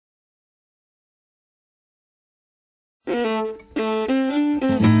Good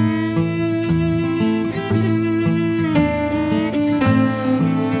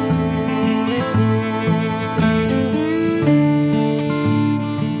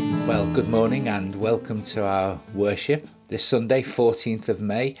morning and welcome to our worship this Sunday, 14th of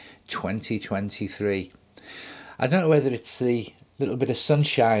May 2023. I don't know whether it's the little bit of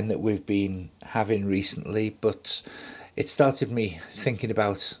sunshine that we've been having recently, but it started me thinking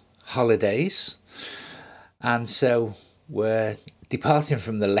about holidays, and so we're departing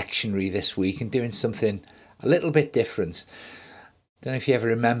from the lectionary this week and doing something a little bit different. Don't know if you ever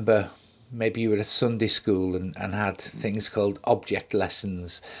remember, maybe you were at Sunday school and had things called object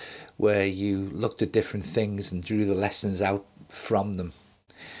lessons, where you looked at different things and drew the lessons out from them.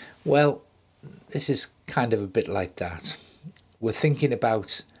 Well, this is kind of a bit like that. We're thinking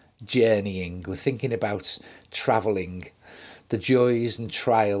about journeying, we're thinking about travelling, the joys and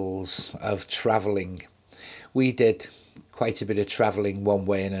trials of travelling. We did quite a bit of travelling one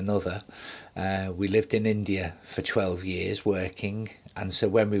way and another. We lived in India for 12 years working, and so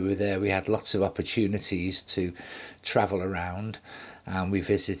when we were there we had lots of opportunities to travel around, and we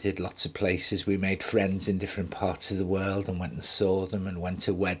visited lots of places. We made friends in different parts of the world and went and saw them and went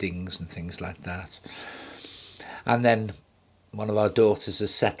to weddings and things like that. And then one of our daughters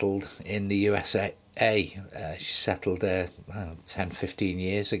has settled in the USA. She settled there 10-15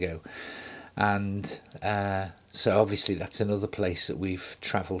 years ago, and so obviously that's another place that we've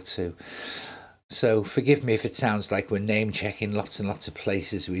travelled to. So forgive me if it sounds like we're name checking lots and lots of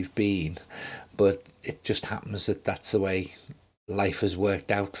places we've been, but it just happens that that's the way life has worked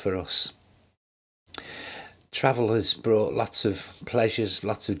out for us. Travel has brought lots of pleasures,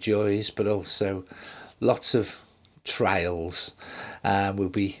 lots of joys, but also lots of trials. We'll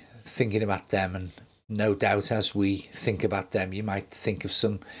be thinking about them, and no doubt as we think about them you might think of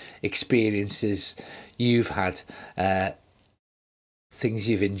some experiences you've had, things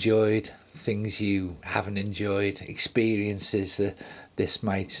you've enjoyed, things you haven't enjoyed, experiences that this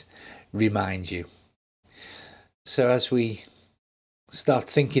might remind you. So as we start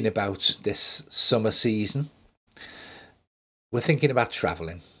thinking about this summer season, we're thinking about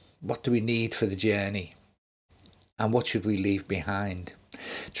travelling. What do we need for the journey? And what should we leave behind?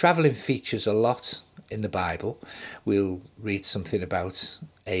 Travelling features a lot in the Bible. We'll read something about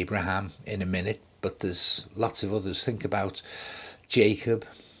Abraham in a minute, but there's lots of others. Think about Jacob,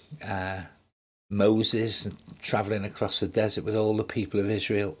 Moses travelling across the desert with all the people of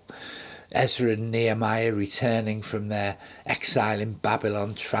Israel, Ezra and Nehemiah returning from their exile in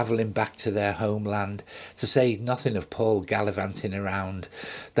Babylon, travelling back to their homeland, to say nothing of Paul gallivanting around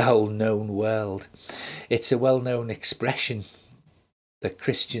the whole known world. It's a well-known expression that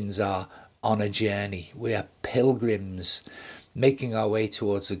Christians are on a journey. We are pilgrims making our way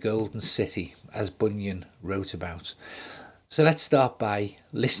towards the golden city, as Bunyan wrote about. So let's start by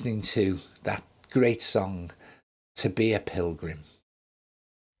listening to that great song, To Be a Pilgrim.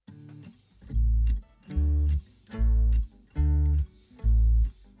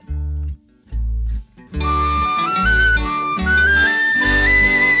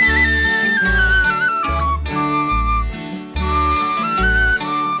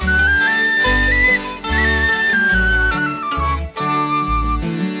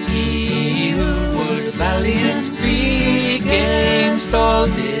 All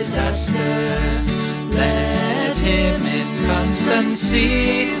disaster, let him in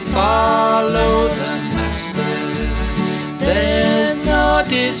constancy follow the master. There's no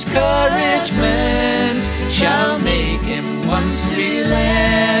discouragement shall make him once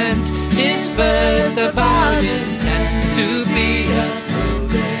relent his first avowed intent to be a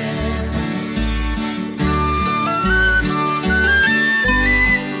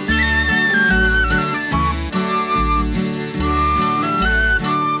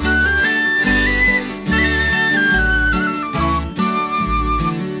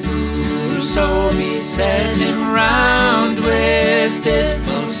set him round with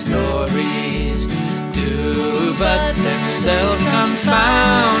dismal stories, do but themselves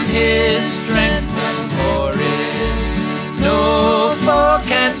confound his strength and glories. No foe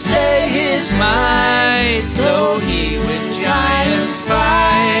can stay his might, though he with giants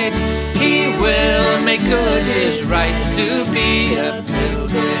fight. He will make good his right to be a pilgrim.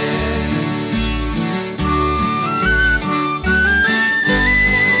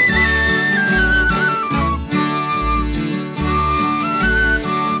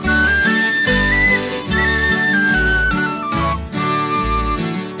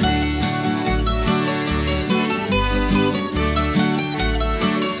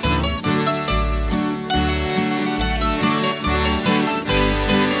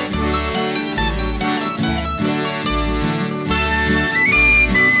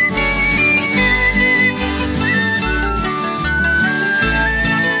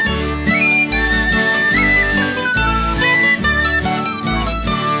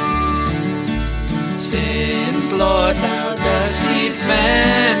 us, Lord, thou dost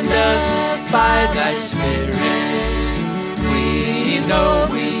defend us by thy Spirit. We know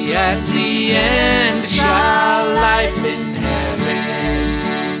we at the end shall life inherit.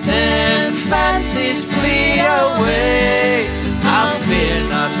 Then fancies flee away, I'll fear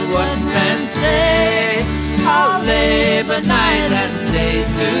not what men say. I'll labor night and day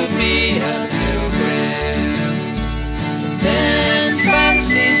to be a pilgrim. Then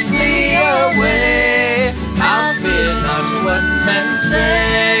fancies flee away, I'll fear not what men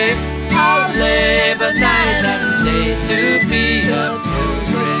say. I'll labor night and day to be a pilgrim.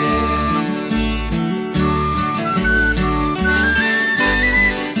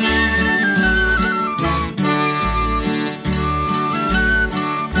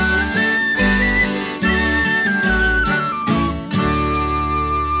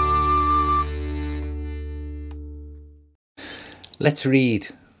 Let's read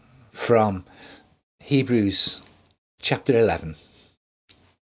from Hebrews chapter 11.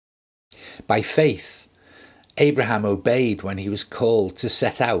 By faith, Abraham obeyed when he was called to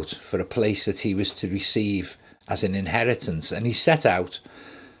set out for a place that he was to receive as an inheritance, and he set out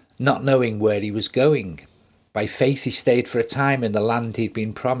not knowing where he was going. By faith he stayed for a time in the land he'd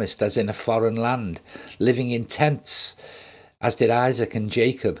been promised, as in a foreign land, living in tents, as did Isaac and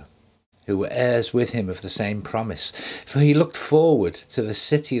Jacob, who were heirs with him of the same promise. For he looked forward to the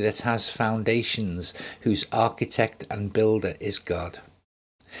city that has foundations, whose architect and builder is God.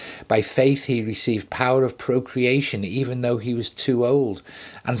 By faith he received power of procreation, even though he was too old,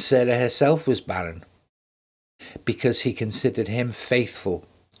 and Sarah herself was barren, because he considered him faithful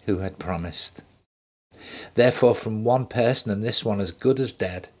who had promised. Therefore from one person, and this one as good as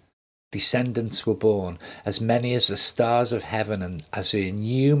dead, descendants were born, as many as the stars of heaven and as the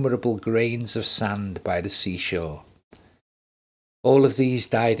innumerable grains of sand by the seashore. All of these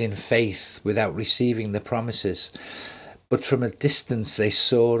died in faith without receiving the promises, but from a distance they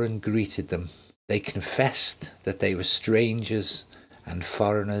saw and greeted them. They confessed that they were strangers and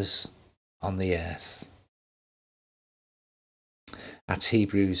foreigners on the earth. That's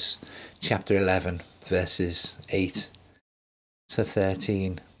Hebrews chapter 11, verses 8 to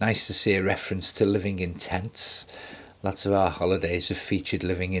 13. Nice to see a reference to living in tents. Lots of our holidays have featured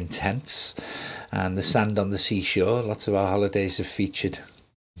living in tents, and the sand on the seashore. Lots of our holidays have featured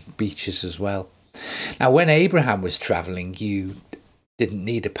beaches as well. Now, when Abraham was travelling, you didn't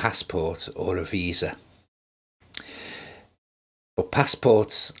need a passport or a visa. But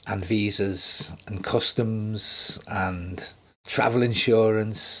passports and visas and customs and travel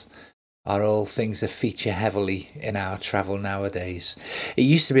insurance are all things that feature heavily in our travel nowadays. It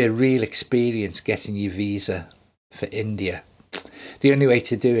used to be a real experience getting your visa for India. The only way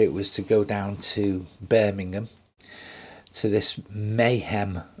to do it was to go down to Birmingham, to this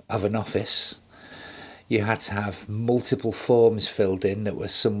mayhem of an office. You had to have multiple forms filled in that were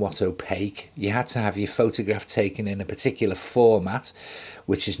somewhat opaque. You had to have your photograph taken in a particular format,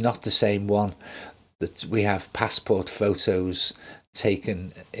 which is not the same one that we have passport photos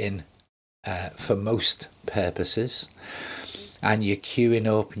taken in for most purposes. And you're queuing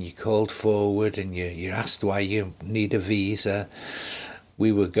up and you're called forward and you're asked why you need a visa.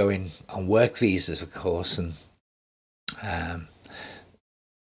 We were going on work visas, of course, and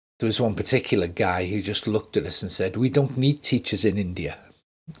there was one particular guy who just looked at us and said, "We don't need teachers in India."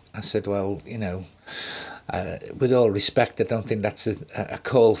 I said, well, with all respect, I don't think that's a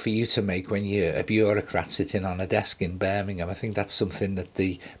call for you to make when you're a bureaucrat sitting on a desk in Birmingham. I think that's something that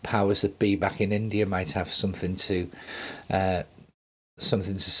the powers that be back in India might have something to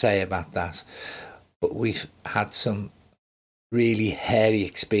say about that. But we've had some really hairy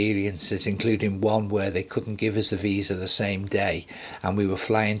experiences, including one where they couldn't give us a visa the same day and we were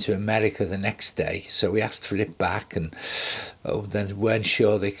flying to America the next day, so we asked for it back, and then weren't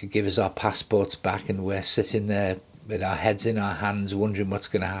sure they could give us our passports back, and we're sitting there with our heads in our hands wondering what's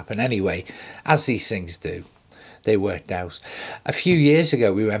going to happen. Anyway, as these things do, they worked out. A few years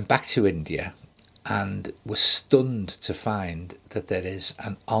ago we went back to India and were stunned to find that there is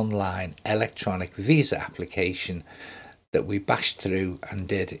an online electronic visa application that we bashed through and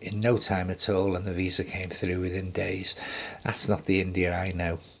did in no time at all, and the visa came through within days. That's not the India I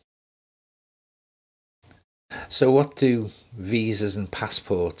know. So what do visas and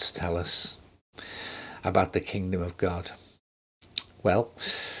passports tell us about the kingdom of God? Well,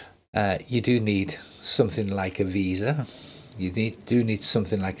 you do need something like a visa. You do need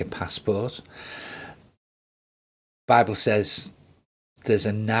something like a passport. The Bible says there's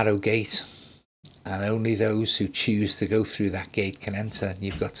a narrow gate, and only those who choose to go through that gate can enter. And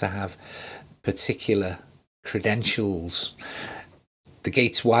you've got to have particular credentials. The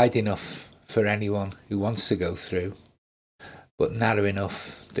gate's wide enough for anyone who wants to go through, but narrow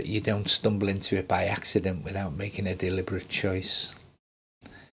enough that you don't stumble into it by accident without making a deliberate choice.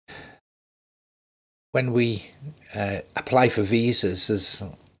 When we apply for visas, there's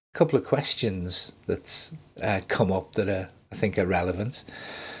a couple of questions that come up that I think are relevant.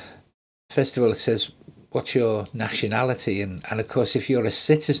 First of all, it says, what's your nationality? And of course, if you're a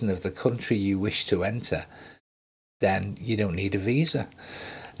citizen of the country you wish to enter, then you don't need a visa.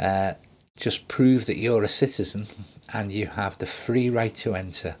 Just prove that you're a citizen and you have the free right to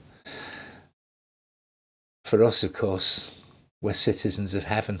enter. For us, of course, we're citizens of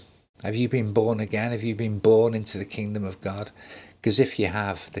heaven. Have you been born again? Have you been born into the kingdom of God? Because if you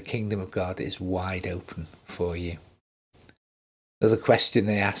have, the kingdom of God is wide open for you. Another question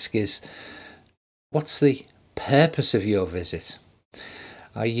they ask is, what's the purpose of your visit?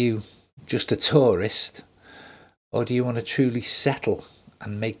 Are you just a tourist, or do you want to truly settle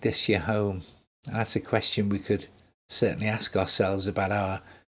and make this your home? And that's a question we could certainly ask ourselves about our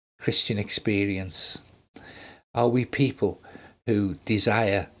Christian experience. Are we people who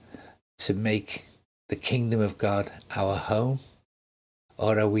desire to make the kingdom of God our home?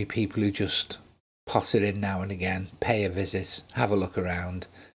 Or are we people who just potter in now and again, pay a visit, have a look around,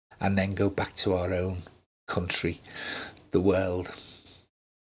 and then go back to our own country, the world?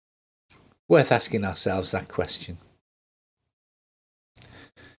 Worth asking ourselves that question.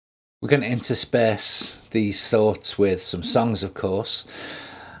 We're going to intersperse these thoughts with some songs, of course,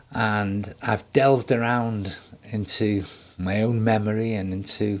 and I've delved around into my own memory and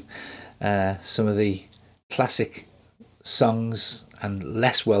into some of the classic songs and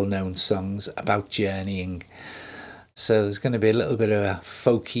less well-known songs about journeying. So there's going to be a little bit of a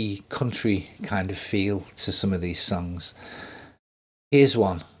folky country kind of feel to some of these songs. Here's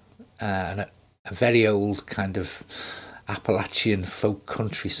one, a very old kind of Appalachian folk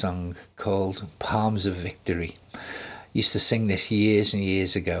country song called Palms of Victory. I used to sing this years and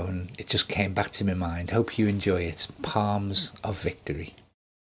years ago, and it just came back to my mind. Hope you enjoy it. Palms of Victory.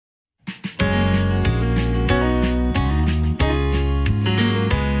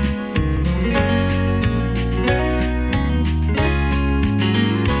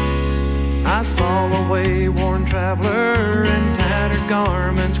 I saw a way-worn traveler in tattered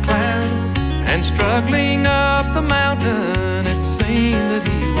garments clad, and struggling up the mountain, it seemed that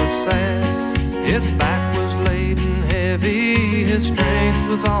he was sad. His back was laden heavy, his strength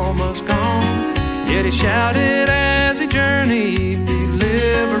was almost gone, yet he shouted as he journeyed,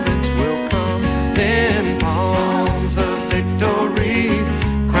 deliverance will come. Then palms of victory,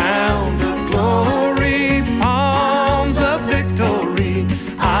 crowns of glory, palms of victory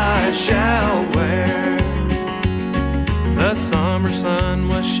I shall wear. The summer sun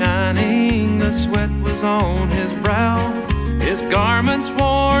was shining, the sweat was on his brow, his garments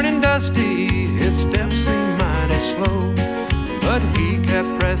worn and dusty, his steps seemed mighty slow, but he kept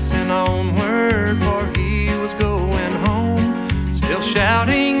pressing onward, for he was going home, still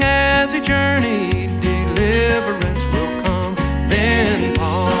shouting as he journeyed, deliverance will come. Then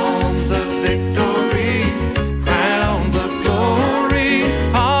palms of victory, crowns of glory,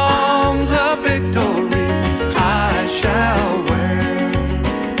 palms of victory I shall wear.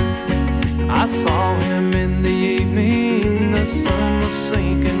 I saw him in the evening, the sun was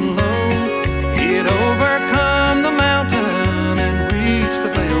sinking low, he had overcome the mountain and reached the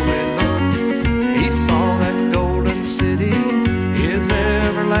velvet lawn. He saw that golden city, his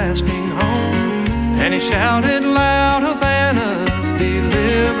everlasting home, and he shouted loud, Hosannas,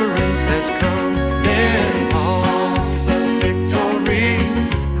 deliverance has come. Then palms of victory,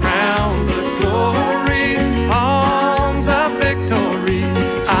 crowns of glory, palms of victory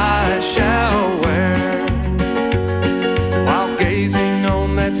I shall wear. While gazing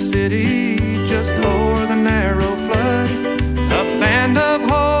on that city just o'er the narrow flood, a band of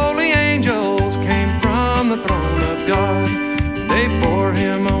holy angels came from the throne of God. They bore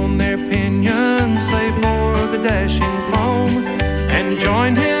him on their pinions, save for the dashing foam, and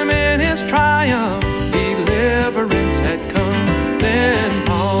joined him in his triumph, deliverance had come. Then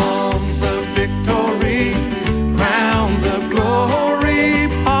palms of victory, crowns of glory,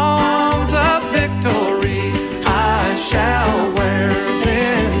 palms of victory I shall wear.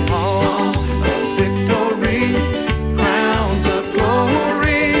 Then palms of victory, crowns of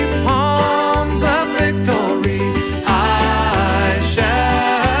glory, palms of victory I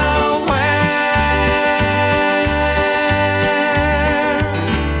shall wear.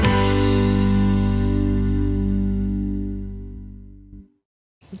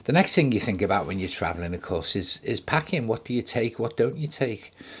 The next thing you think about when you're travelling, of course, is packing. What do you take? What don't you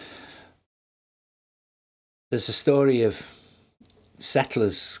take? There's a story of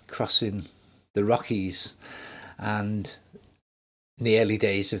settlers crossing the Rockies, and in the early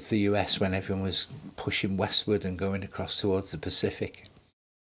days of the US when everyone was pushing westward and going across towards the Pacific.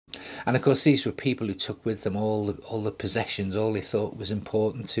 And of course, these were people who took with them all the possessions, all they thought was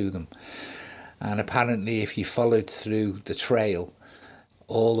important to them. And apparently, if you followed through the trail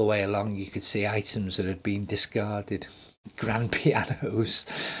all the way along, you could see items that had been discarded, grand pianos,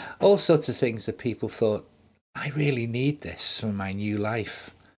 all sorts of things that people thought, I really need this for my new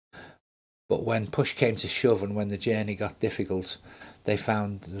life. But when push came to shove and when the journey got difficult, they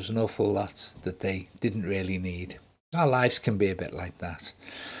found there was an awful lot that they didn't really need. Our lives can be a bit like that.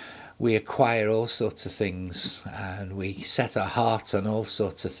 We acquire all sorts of things and we set our hearts on all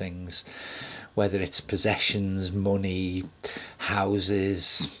sorts of things, whether it's possessions, money,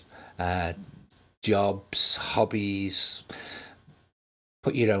 houses, jobs, hobbies.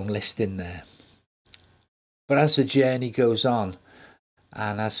 Put your own list in there. But as the journey goes on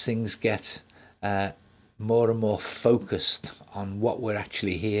and as things get more and more focused on what we're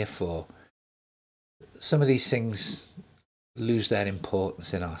actually here for, some of these things lose their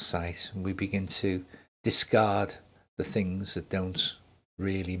importance in our sight and we begin to discard the things that don't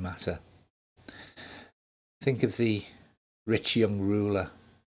really matter. Think of the rich young ruler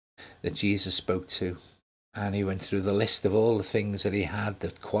that Jesus spoke to, and he went through the list of all the things that he had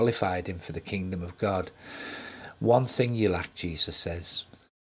that qualified him for the kingdom of God. One thing you lack, Jesus says,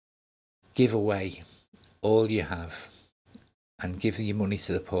 give away all you have and give your money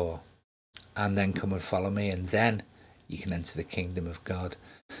to the poor, and then come and follow me, and then you can enter the kingdom of God.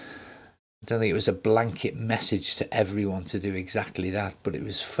 I don't think it was a blanket message to everyone to do exactly that, but it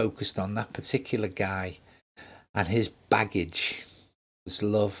was focused on that particular guy, and his baggage was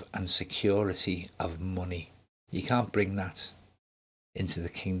love and security of money. You can't bring that into the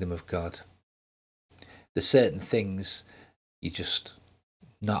kingdom of God. There's certain things you're just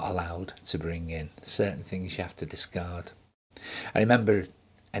not allowed to bring in. Certain things you have to discard. I remember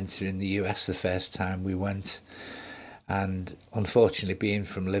entering the US the first time we went, and unfortunately being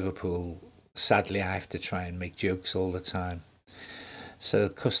from Liverpool, sadly I have to try and make jokes all the time. So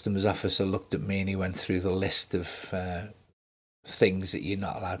the customs officer looked at me and he went through the list of things that you're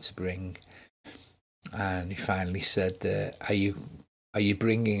not allowed to bring, and he finally said, are you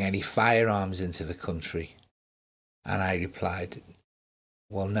bringing any firearms into the country? And I replied,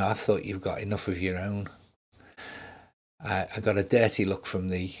 well, no, I thought you've got enough of your own. I got a dirty look from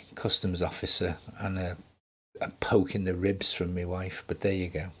the customs officer and a poke in the ribs from my wife, but there you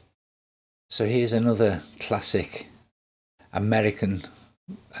go. So here's another classic American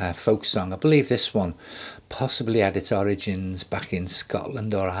folk song. I believe this one possibly had its origins back in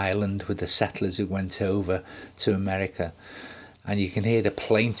Scotland or Ireland with the settlers who went over to America. And you can hear the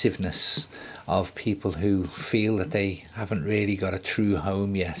plaintiveness of people who feel that they haven't really got a true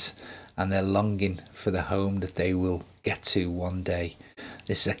home yet, and they're longing for the home that they will get to one day.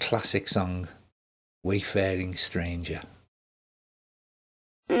 This is a classic song, Wayfaring Stranger.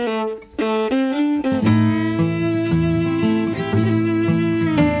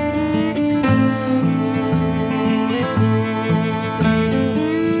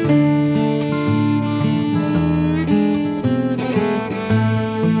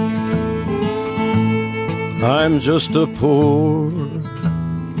 I'm just a poor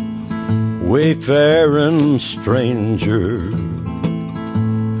wayfaring stranger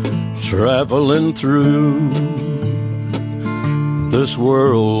traveling through this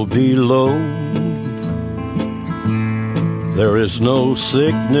world below. There is no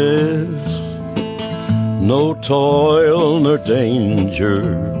sickness, no toil nor danger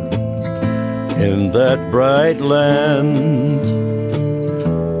in that bright land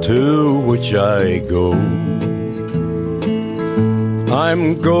to which I go.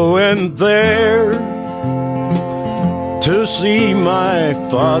 I'm going there to see my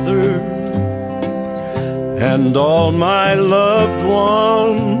father and all my loved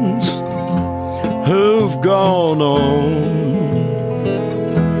ones who've gone on.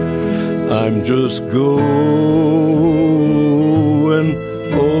 I'm just going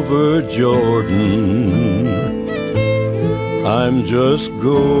over Jordan. I'm just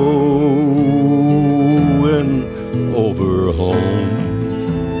going over home.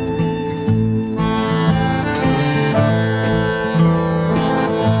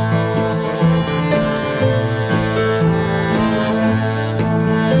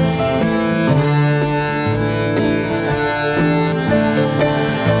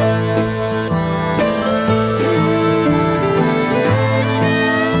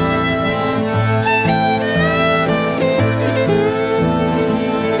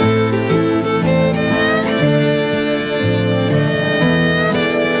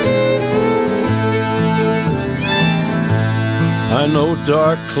 I know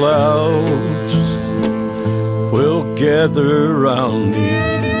dark clouds will gather round me.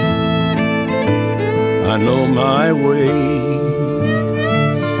 I know my way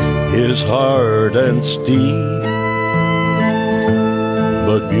is hard and steep,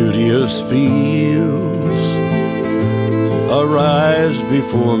 but beauteous fields arise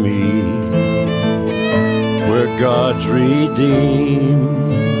before me, where God's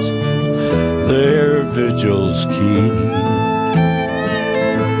redeemed their vigils keep.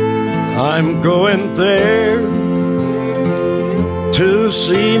 I'm going there to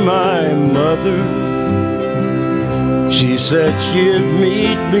see my mother. She said she'd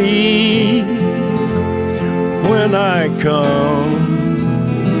meet me when I come.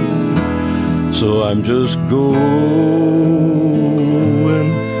 So I'm just going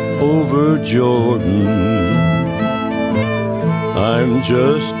over Jordan. I'm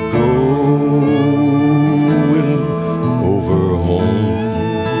just going over home.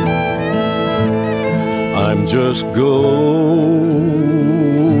 I'm just going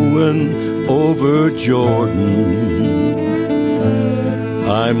over Jordan.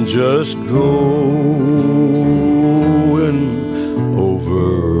 I'm just going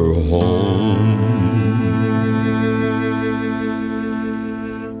over home.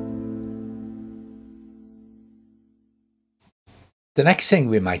 The next thing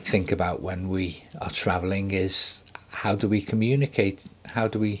we might think about when we are travelling is, how do we communicate? How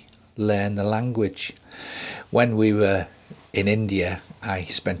do we learn the language? When we were in India, I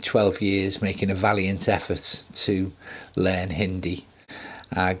spent 12 years making a valiant effort to learn Hindi.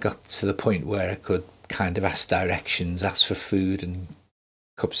 I got to the point where I could kind of ask directions, ask for food and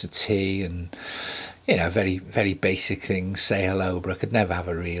cups of tea and, very, very basic things, say hello, but I could never have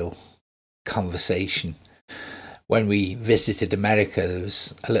a real conversation. When we visited America, there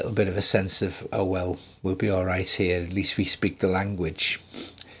was a little bit of a sense of, oh, well, we'll be all right here. At least we speak the language,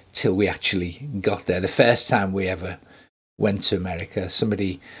 till we actually got there. The first time we ever went to America,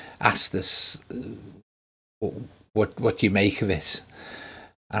 somebody asked us, what do you make of it?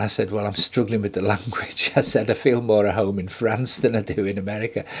 And I said, well, I'm struggling with the language. I said, I feel more at home in France than I do in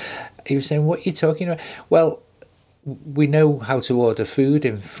America. He was saying, what are you talking about? Well, we know how to order food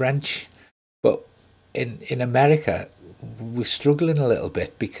in French, but in America, we're struggling a little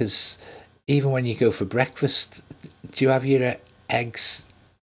bit, because even when you go for breakfast, do you have your eggs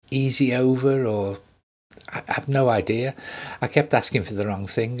easy over, or I have no idea. I kept asking for the wrong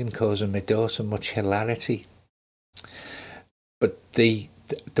thing and causing my daughter much hilarity. But the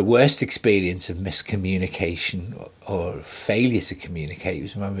worst experience of miscommunication or failure to communicate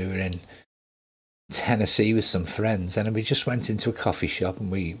was when we were in Tennessee with some friends, and we just went into a coffee shop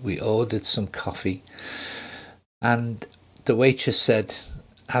and we ordered some coffee, and the waitress said,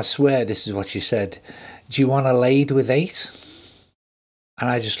 I swear this is what she said, do you want a laid with 8? And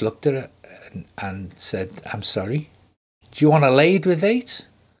I just looked at her and said, I'm sorry, do you want a laid with 8?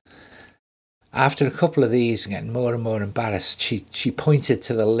 After a couple of these, getting more and more embarrassed, she pointed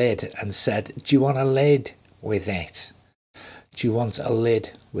to the lid and said, do you want a lid with 8? Do you want a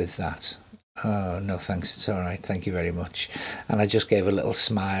lid with that? Oh, no thanks, it's all right, thank you very much. And I just gave a little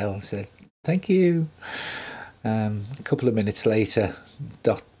smile and said, thank you. A couple of minutes later,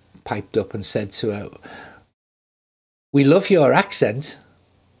 Dot piped up and said to her, we love your accent.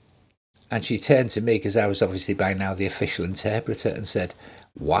 And she turned to me, because I was obviously by now the official interpreter, and said,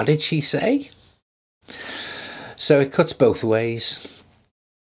 what did she say? So it cuts both ways.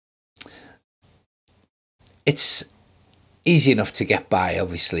 It's easy enough to get by,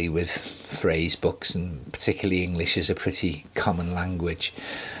 obviously, with phrase books, and particularly English is a pretty common language.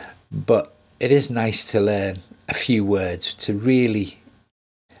 But it is nice to learn a few words to really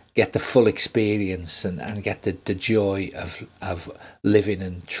get the full experience and get the joy of living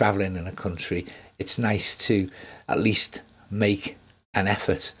and travelling in a country. It's nice to at least make an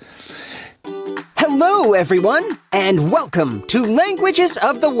effort. Hello, everyone, and welcome to Languages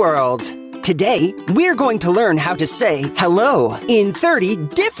of the World. Today, we're going to learn how to say hello in 30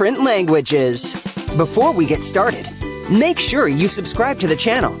 different languages. Before we get started, make sure you subscribe to the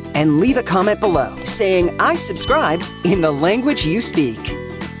channel and leave a comment below saying I subscribed in the language you speak.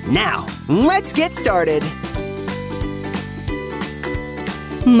 Now, let's get started.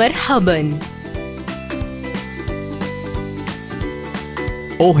 مرحبا.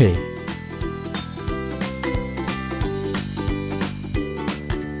 Ohe.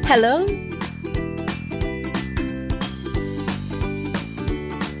 Hello.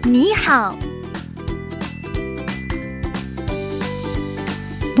 你好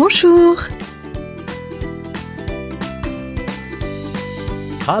Bonjour.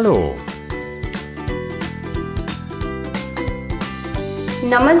 Hallo.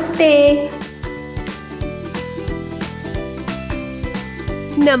 Namaste.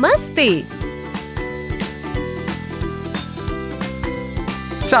 Namaste.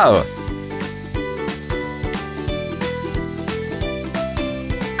 Ciao.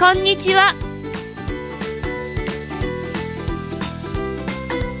 Konnichiwa.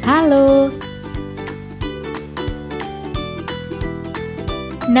 Halo.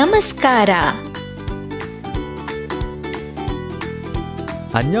 Namaskara.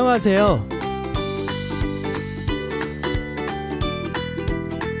 안녕하세요.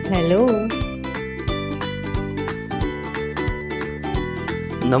 Hello.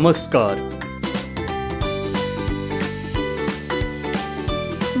 नमस्कार.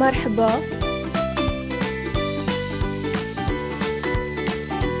 Marhaba.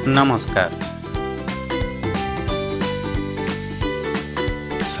 नमस्कार.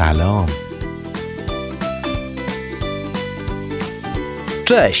 سلام.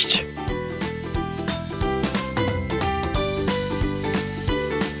 Cześć.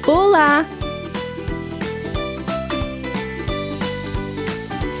 Olá.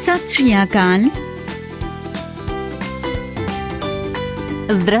 Сат Шри Акал.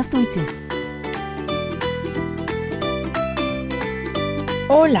 Здравствуйте.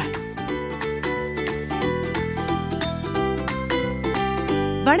 Hola.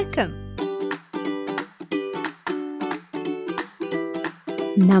 Vanakkam.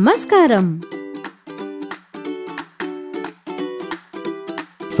 Namaskaram.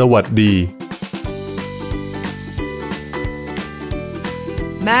 สวัสดี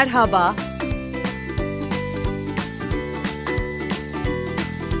Merhaba.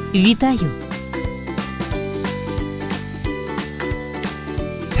 Вітаю.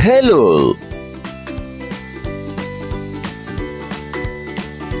 Hello.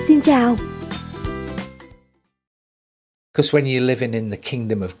 Xin chào. Because when you're living in the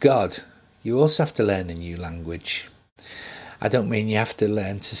kingdom of God, you also have to learn a new language. I don't mean you have to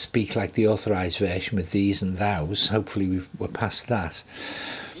learn to speak like the authorized version with these and thous. Hopefully we're past that.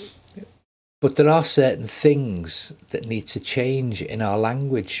 But there are certain things that need to change in our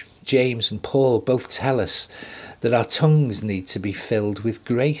language. James and Paul both tell us that our tongues need to be filled with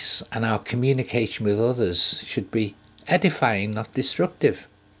grace and our communication with others should be edifying, not destructive.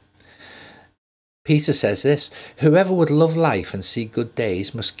 Peter says this, whoever would love life and see good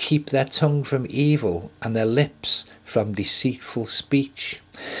days must keep their tongue from evil and their lips from deceitful speech.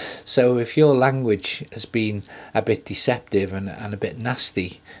 So if your language has been a bit deceptive and a bit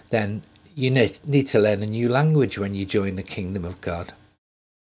nasty, then you need to learn a new language when you join the kingdom of God.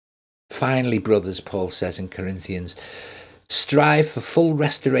 Finally, brothers, Paul says in Corinthians, strive for full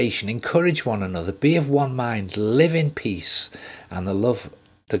restoration, encourage one another, be of one mind, live in peace, and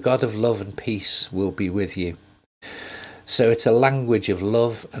the God of love and peace will be with you. So it's a language of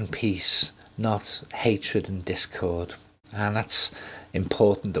love and peace, not hatred and discord. And that's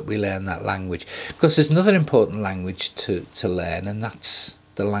important that we learn that language. Because there's another important language to learn, and that's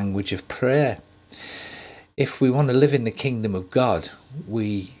the language of prayer. If we want to live in the kingdom of God,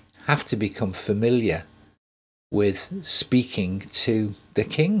 we have to become familiar with speaking to the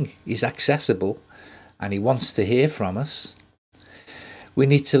King. He's accessible and he wants to hear from us. We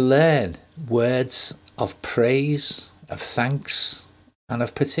need to learn words of praise, of thanks, and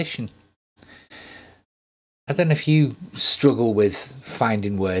of petition. I don't know if you struggle with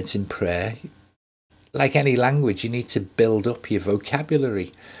finding words in prayer. Like any language, you need to build up your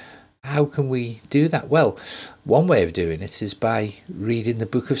vocabulary. How can we do that? Well, one way of doing it is by reading the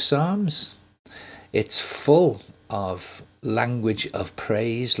book of Psalms. It's full of language of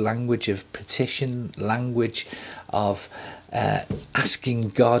praise, language of petition, language of asking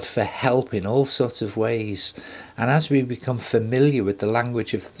God for help in all sorts of ways. And as we become familiar with the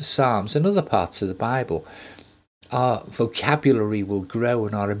language of the Psalms and other parts of the Bible, our vocabulary will grow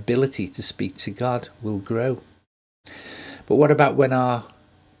and our ability to speak to God will grow. But what about when our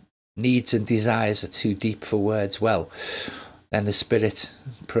needs and desires are too deep for words? Well, then the Spirit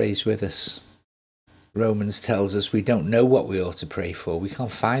prays with us. Romans tells us we don't know what we ought to pray for. We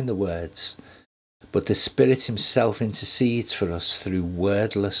can't find the words. But the Spirit himself intercedes for us through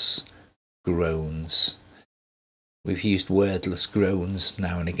wordless groans. We've used wordless groans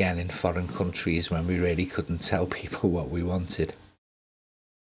now and again in foreign countries when we really couldn't tell people what we wanted.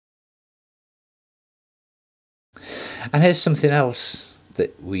 And here's something else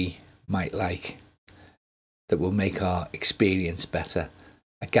that we might like that will make our experience better.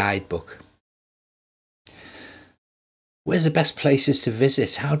 A guidebook. Where's the best places to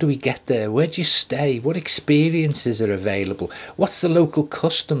visit? How do we get there? Where do you stay? What experiences are available? What's the local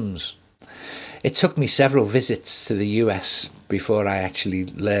customs? It took me several visits to the US before I actually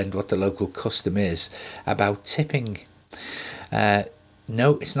learned what the local custom is about tipping.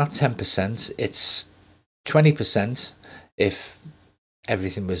 No, it's not 10%, it's 20% if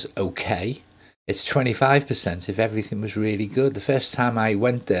everything was okay. It's 25% if everything was really good. The first time I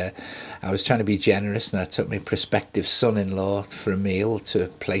went there, I was trying to be generous, and I took my prospective son-in-law for a meal to a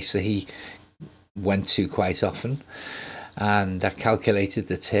place that he went to quite often. And I calculated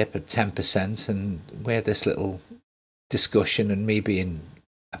the tip at 10%, and we had this little discussion, and me being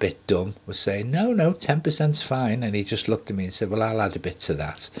a bit dumb was saying, no, 10%'s fine. And he just looked at me and said, well, I'll add a bit to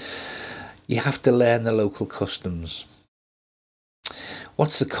that. You have to learn the local customs.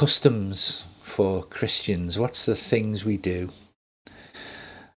 What's the customs for Christians? What's the things we do?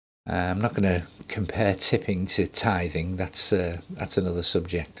 I'm not going to compare tipping to tithing. That's another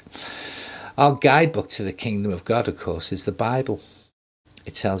subject. Our guidebook to the kingdom of God, of course, is the Bible.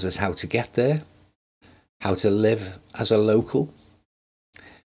 It tells us how to get there, how to live as a local,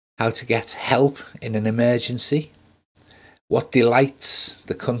 how to get help in an emergency, what delights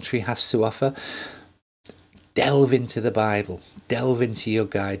the country has to offer. Delve into the Bible, delve into your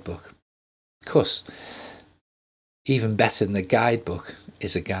guidebook. Of course, even better than the guidebook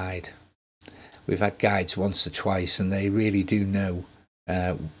is a guide. We've had guides once or twice, and they really do know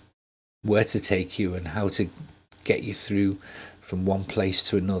where to take you and how to get you through from one place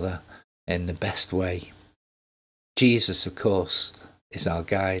to another in the best way. Jesus, of course, is our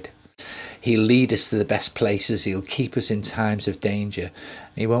guide. He'll lead us to the best places. He'll keep us in times of danger.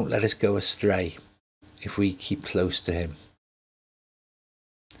 And he won't let us go astray if we keep close to him.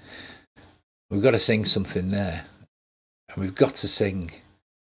 We've got to sing something there. And we've got to sing,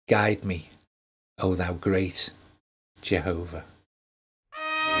 Guide Me, O Thou Great Jehovah.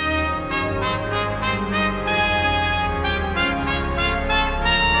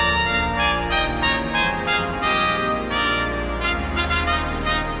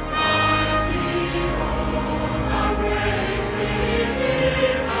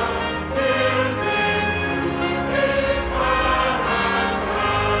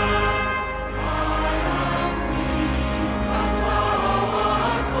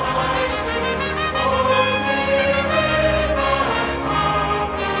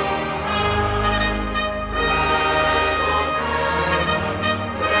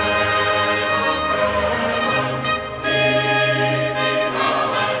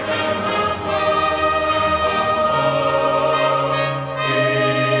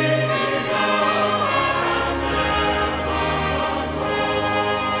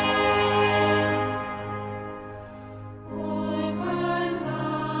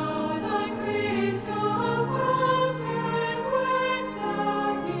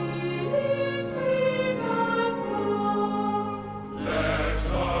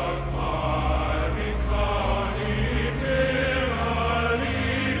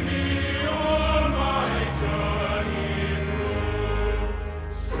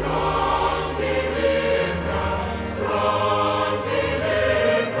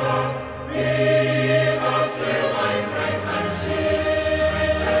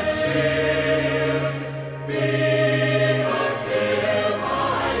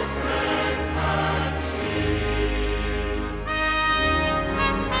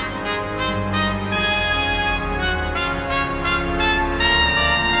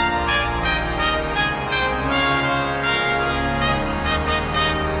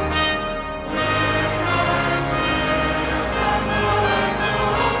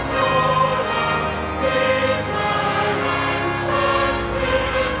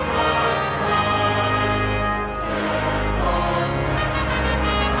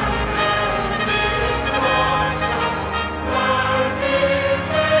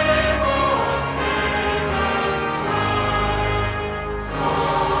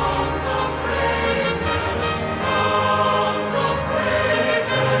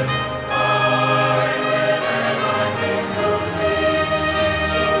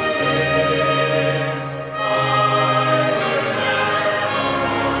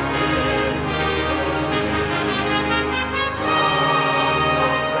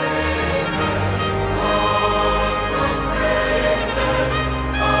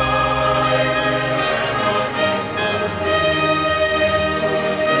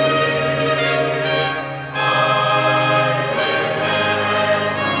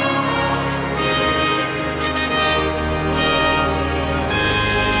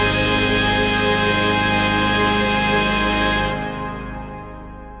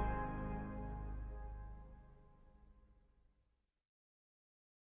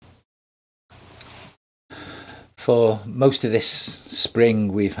 For most of this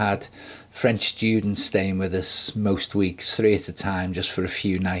spring, we've had French students staying with us most weeks, 3 at a time, just for a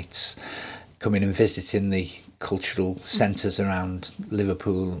few nights, coming and visiting the cultural centres around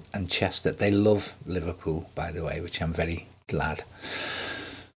Liverpool and Chester. They love Liverpool, by the way, which I'm very glad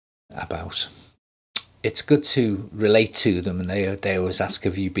about. It's good to relate to them, and they always ask,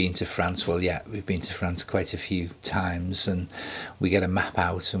 have you been to France? Well, yeah, we've been to France quite a few times, and we get a map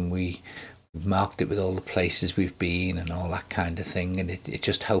out and we marked it with all the places we've been and all that kind of thing, and it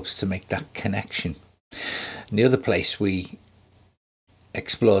just helps to make that connection. And the other place we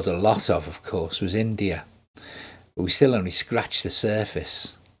explored a lot of course, was India, but we still only scratched the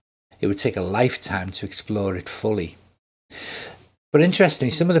surface. It would take a lifetime to explore it fully. But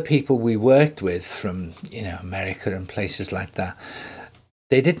interestingly, some of the people we worked with from, America and places like that,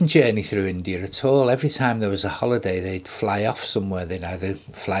 they didn't journey through India at all. Every time there was a holiday, they'd fly off somewhere. They'd either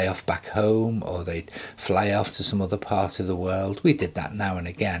fly off back home or they'd fly off to some other part of the world. We did that now and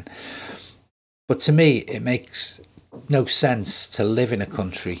again. But to me, it makes no sense to live in a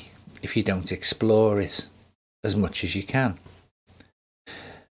country if you don't explore it as much as you can.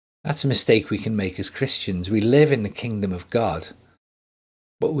 That's a mistake we can make as Christians. We live in the kingdom of God,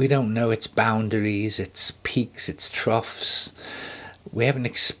 but we don't know its boundaries, its peaks, its troughs. We haven't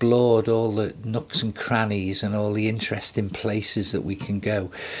explored all the nooks and crannies and all the interesting places that we can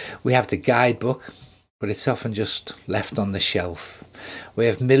go. We have the guidebook, but it's often just left on the shelf. We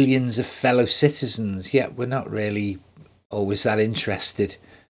have millions of fellow citizens, yet we're not really always that interested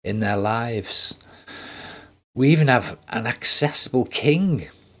in their lives. We even have an accessible king,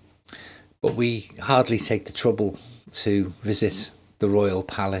 but we hardly take the trouble to visit the royal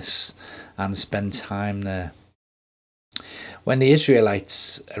palace and spend time there. When the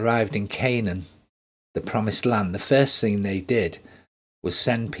Israelites arrived in Canaan, the promised land, the first thing they did was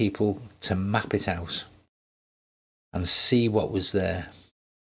send people to map it out and see what was there.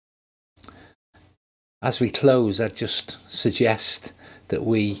 As we close, I'd just suggest that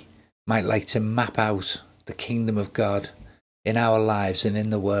we might like to map out the kingdom of God in our lives and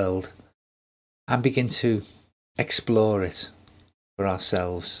in the world and begin to explore it for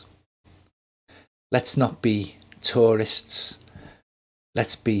ourselves. Let's not be tourists.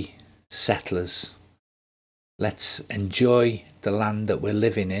 Let's be settlers. Let's enjoy the land that we're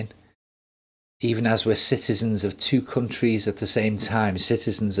living in, even as we're citizens of two countries at the same time,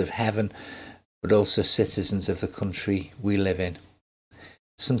 citizens of heaven, but also citizens of the country we live in.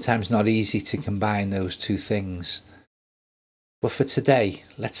 Sometimes not easy to combine those two things. But for today,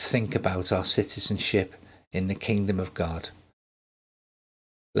 let's think about our citizenship in the kingdom of God.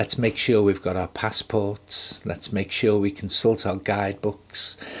 Let's make sure we've got our passports. Let's make sure we consult our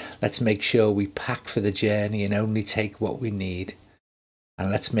guidebooks. Let's make sure we pack for the journey and only take what we need. And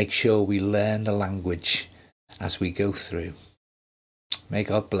let's make sure we learn the language as we go through. May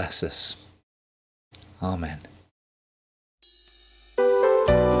God bless us. Amen.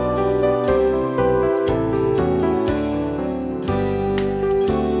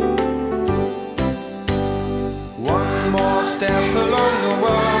 One more step along the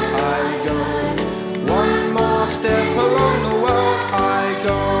world I go. One more step along the world I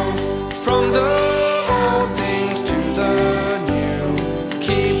go. From the old things to the new.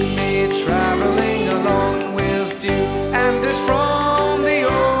 Keep me traveling along with you. And it's from the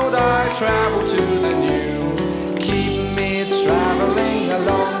old I travel to the new. Keep me traveling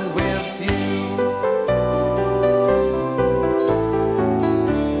along with you.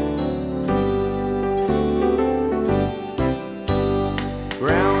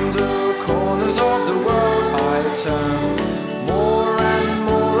 Round the corners of the world I turn. More and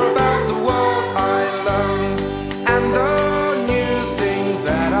more about the world I learn. And the new things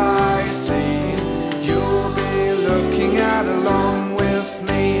that I see, you'll be looking at along with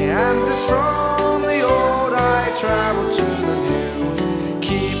me. And it's from the old I travel to the new.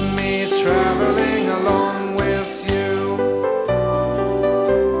 Keep me traveling along with you.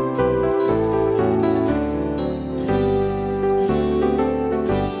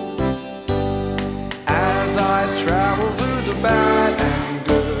 As I travel through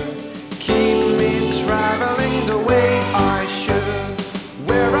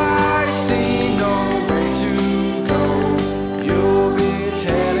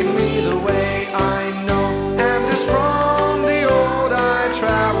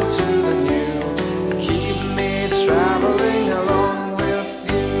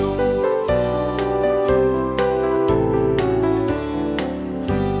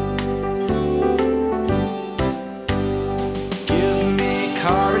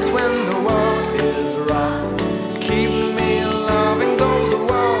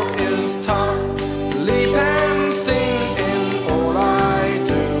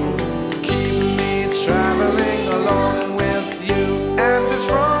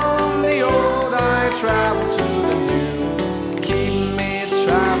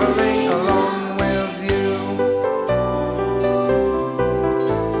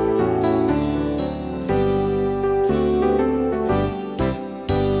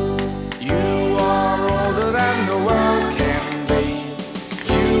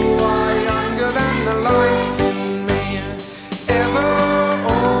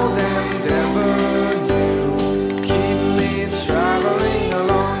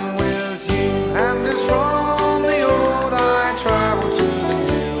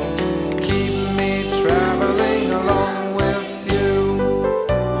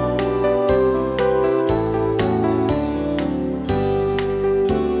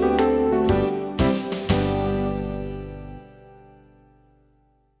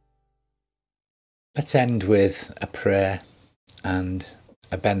Let's end with a prayer and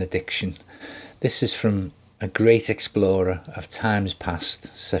a benediction. This is from a great explorer of times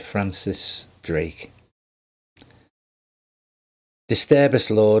past, Sir Francis Drake. Disturb us,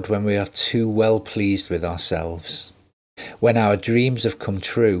 Lord, when we are too well pleased with ourselves, when our dreams have come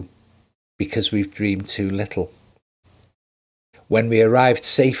true because we've dreamed too little, when we arrived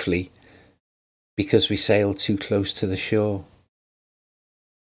safely because we sailed too close to the shore.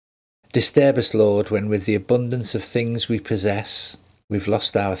 Disturb us, Lord, when with the abundance of things we possess, we've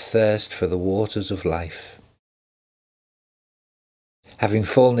lost our thirst for the waters of life. Having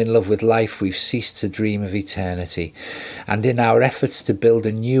fallen in love with life, we've ceased to dream of eternity, and in our efforts to build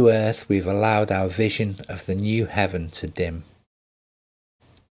a new earth, we've allowed our vision of the new heaven to dim.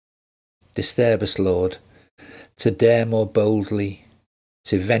 Disturb us, Lord, to dare more boldly,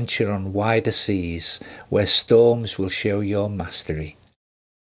 to venture on wider seas, where storms will show your mastery,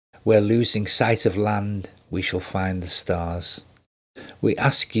 where losing sight of land, we shall find the stars. We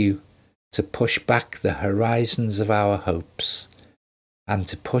ask you to push back the horizons of our hopes, and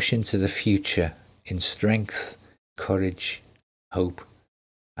to push into the future in strength, courage, hope,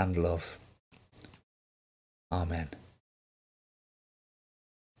 and love. Amen.